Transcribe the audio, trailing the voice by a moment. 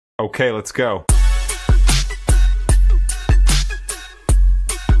Okay, let's go.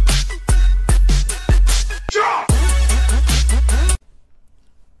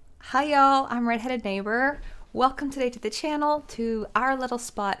 Hi y'all, I'm Redheaded Neighbor. Welcome today to the channel, to our little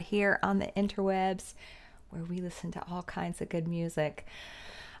spot here on the interwebs where we listen to all kinds of good music.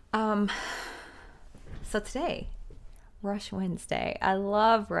 So today, Rush Wednesday. I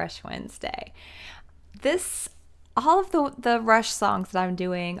love Rush Wednesday. All of the Rush songs that I'm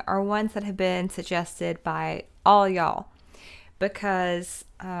doing are ones that have been suggested by all y'all because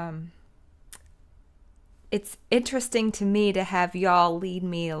it's interesting to me to have y'all lead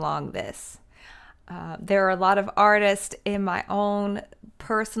me along this. There are a lot of artists in my own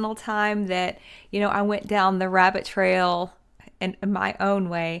personal time that, I went down the rabbit trail in my own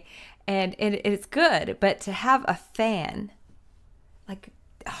way, and it's good. But to have a fan, like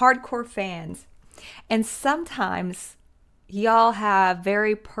hardcore fans, and sometimes y'all have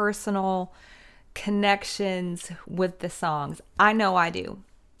very personal connections with the songs. I know I do.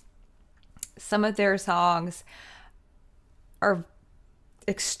 Some of their songs are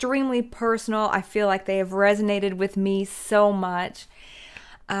extremely personal. I feel like they have resonated with me so much.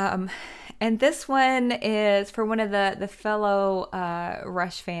 And this one is for one of the fellow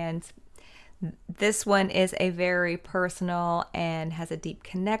Rush fans. This one is a very personal and has a deep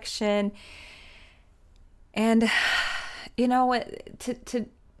connection. And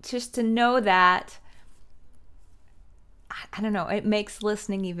just to know that, I don't know, it makes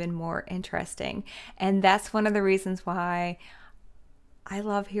listening even more interesting. And that's one of the reasons why I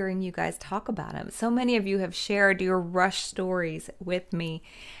love hearing you guys talk about them. So many of you have shared your Rush stories with me,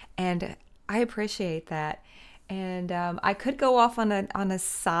 and I appreciate that. And I could go off on a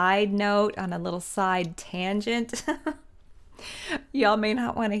side note, on a little side tangent. Y'all may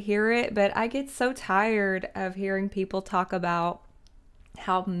not want to hear it, but I get so tired of hearing people talk about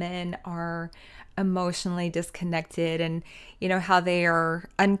how men are emotionally disconnected and how they are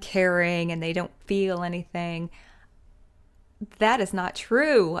uncaring and they don't feel anything. That is not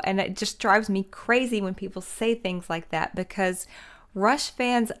true, and it just drives me crazy when people say things like that, because Rush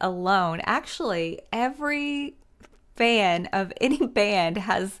fans alone, actually every fan of any band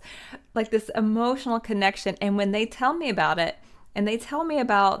has like this emotional connection, and when they tell me about it and they tell me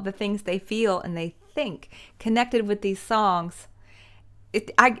about the things they feel and they think connected with these songs,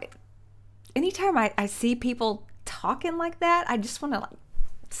 anytime I see people talking like that, I just want to like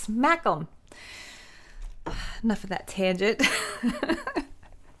smack them. Enough of that tangent.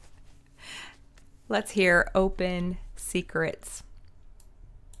 Let's hear Open Secrets.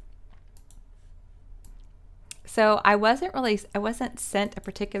 So I wasn't sent a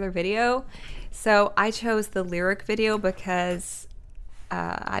particular video, so I chose the lyric video because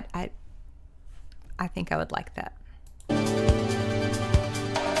I think I would like that.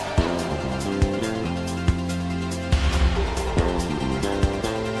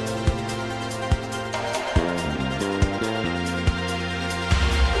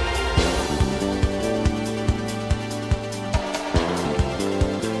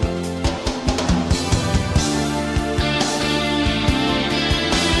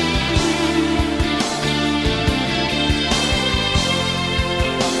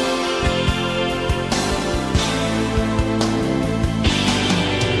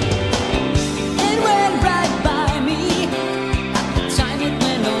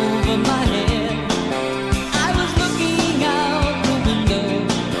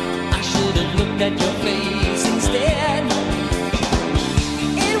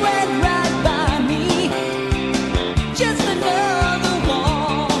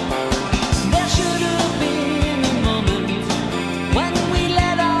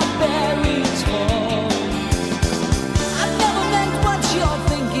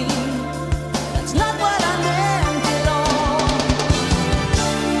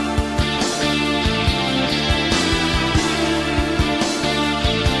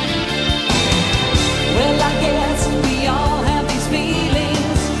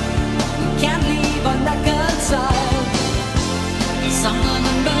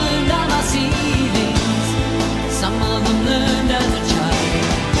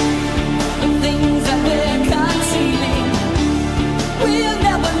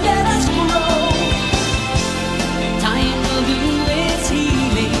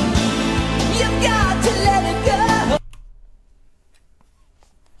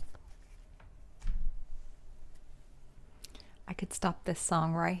 I could stop this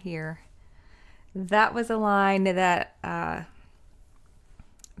song right here. That was a line that I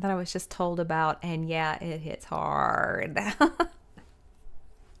was just told about, and yeah, it hits hard.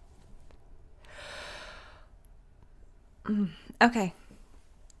 Okay.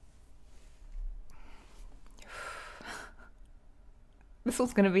 This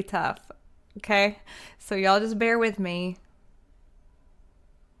one's going to be tough. Okay? So y'all just bear with me.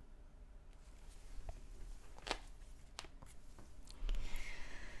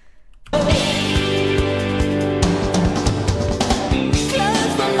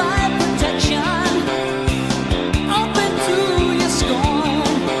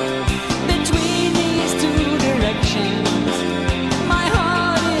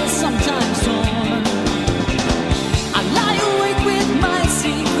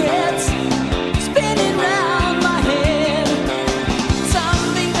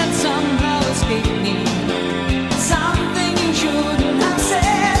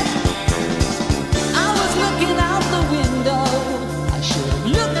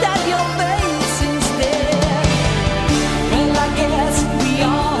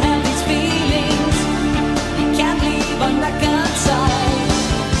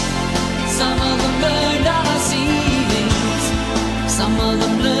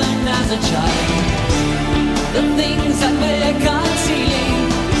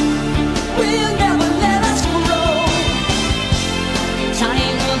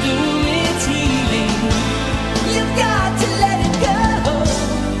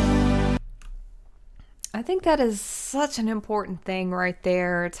 I think that is such an important thing right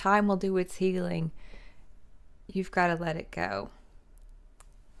there. Time will do its healing. You've got to let it go.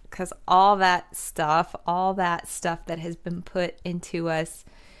 Because all that stuff that has been put into us,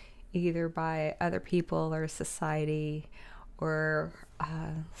 either by other people or society or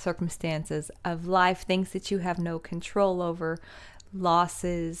circumstances of life, things that you have no control over,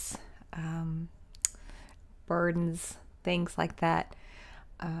 losses, burdens, things like that.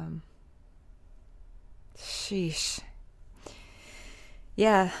 Sheesh.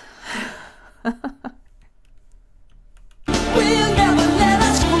 Yeah. We'll never let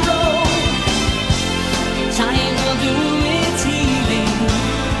us grow. Time will do its healing.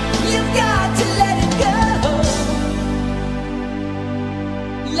 You've got to let it go.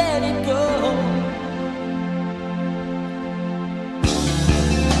 Let it go.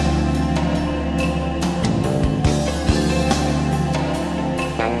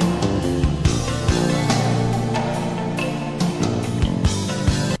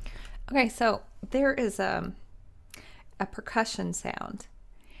 Okay, so there is a percussion sound.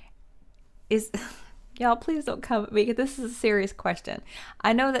 Is y'all, please don't come at me, because this is a serious question.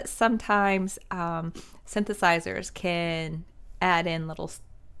 I know that sometimes synthesizers can add in little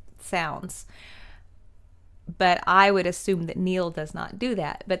sounds, but I would assume that Neil does not do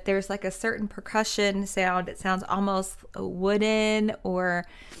that. But there's like a certain percussion sound. It sounds almost wooden, or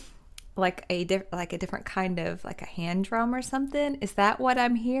like a different kind of, like a hand drum or something. Is that what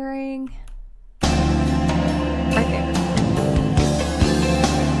I'm hearing? Right there.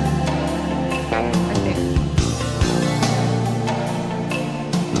 Right there.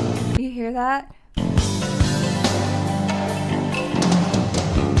 Do you hear that?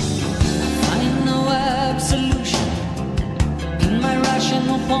 Find no absolution in my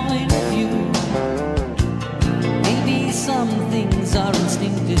rational point of view. Maybe some things are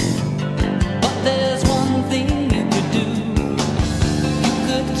instinctive, but there's one thing you could do. You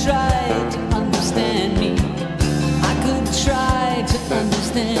could try to understand me. I could try to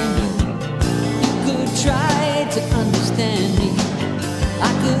understand you. You could try to understand me.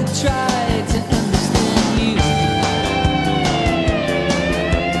 I could try to understand you.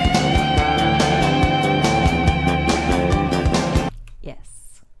 Yes.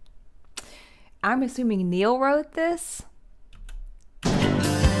 I'm assuming Neil wrote this.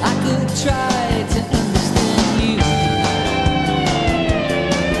 I could try to understand you.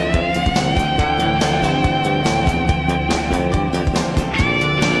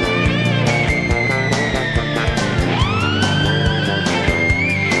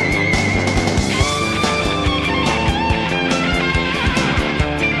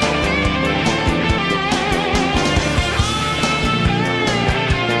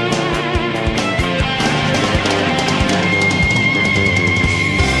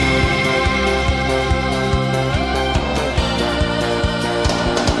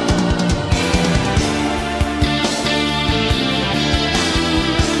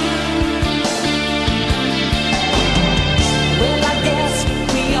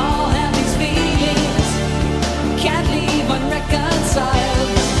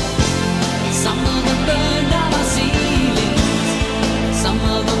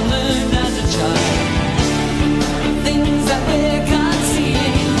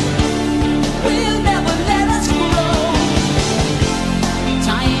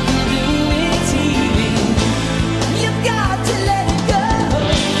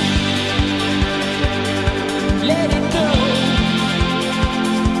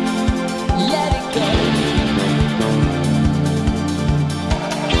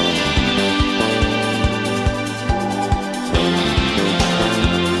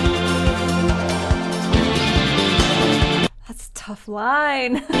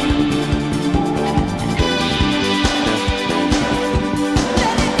 offline.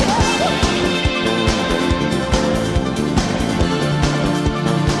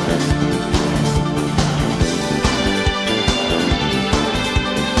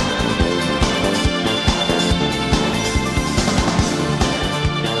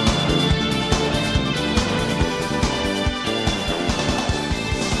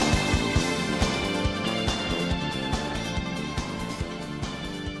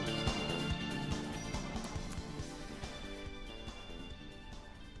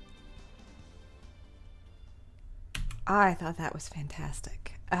 I thought that was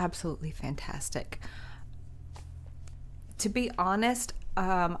fantastic. Absolutely fantastic. To be honest,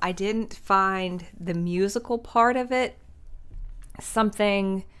 I didn't find the musical part of it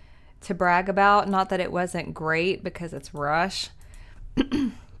something to brag about. Not that it wasn't great, because it's Rush.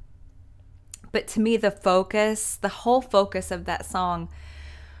 But to me, the whole focus of that song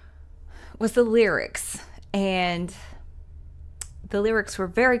was the lyrics. And the lyrics were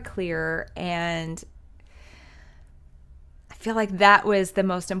very clear, and I feel like that was the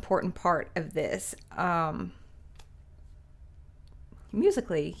most important part of this.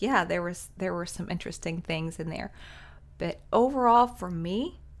 Musically, yeah, there were some interesting things in there. But overall, for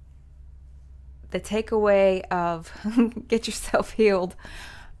me, the takeaway of get yourself healed.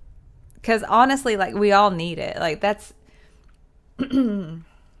 Because honestly, like, we all need it. Like, that's... I'm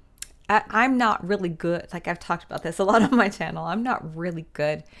not really good. Like, I've talked about this a lot on my channel. I'm not really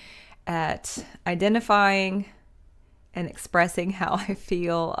good at identifying and expressing how I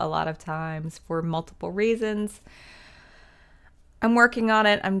feel a lot of times for multiple reasons. I'm working on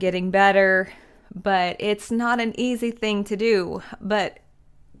it. I'm getting better, but it's not an easy thing to do. But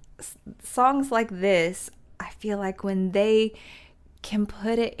songs like this, I feel like when they can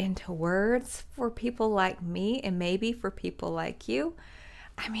put it into words for people like me, and maybe for people like you,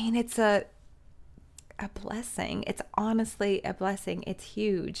 I mean, it's a blessing. It's honestly a blessing. It's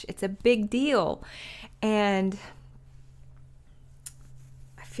huge. It's a big deal. And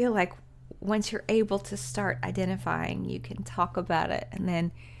I feel like once you're able to start identifying, you can talk about it, and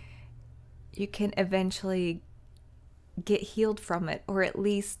then you can eventually get healed from it, or at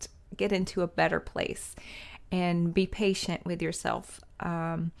least get into a better place, and be patient with yourself.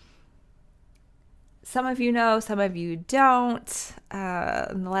 Some of you know, some of you don't.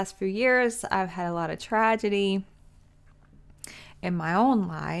 In the last few years, I've had a lot of tragedy in my own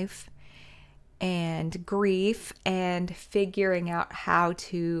life, and grief, and figuring out how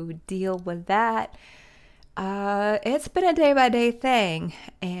to deal with that. It's been a day-by-day thing,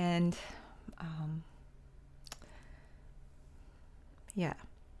 and yeah,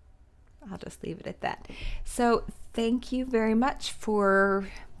 I'll just leave it at that. So thank you very much for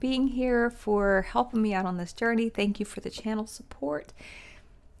being here, for helping me out on this journey. Thank you for the channel support.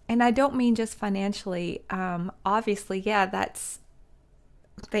 And I don't mean just financially. Obviously, yeah, that's...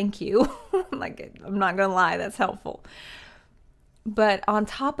 Thank you. Like, I'm not gonna lie, that's helpful. But on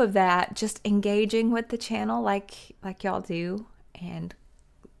top of that, just engaging with the channel like y'all do, and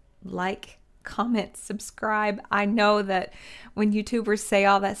like, comment, subscribe. I know that when YouTubers say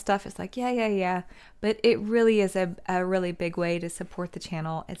all that stuff, it's like, yeah. But it really is a really big way to support the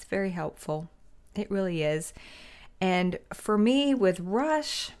channel. It's very helpful. It really is. And for me, with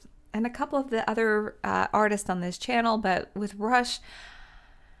Rush, and a couple of the other artists on this channel, but with Rush,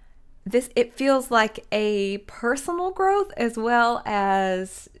 it feels like a personal growth as well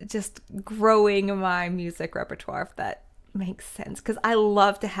as just growing my music repertoire, if that makes sense. Because I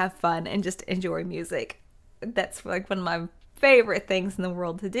love to have fun and just enjoy music. That's like one of my favorite things in the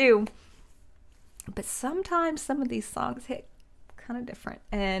world to do. But sometimes some of these songs hit kind of different.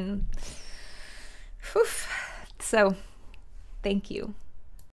 And whew, so thank you.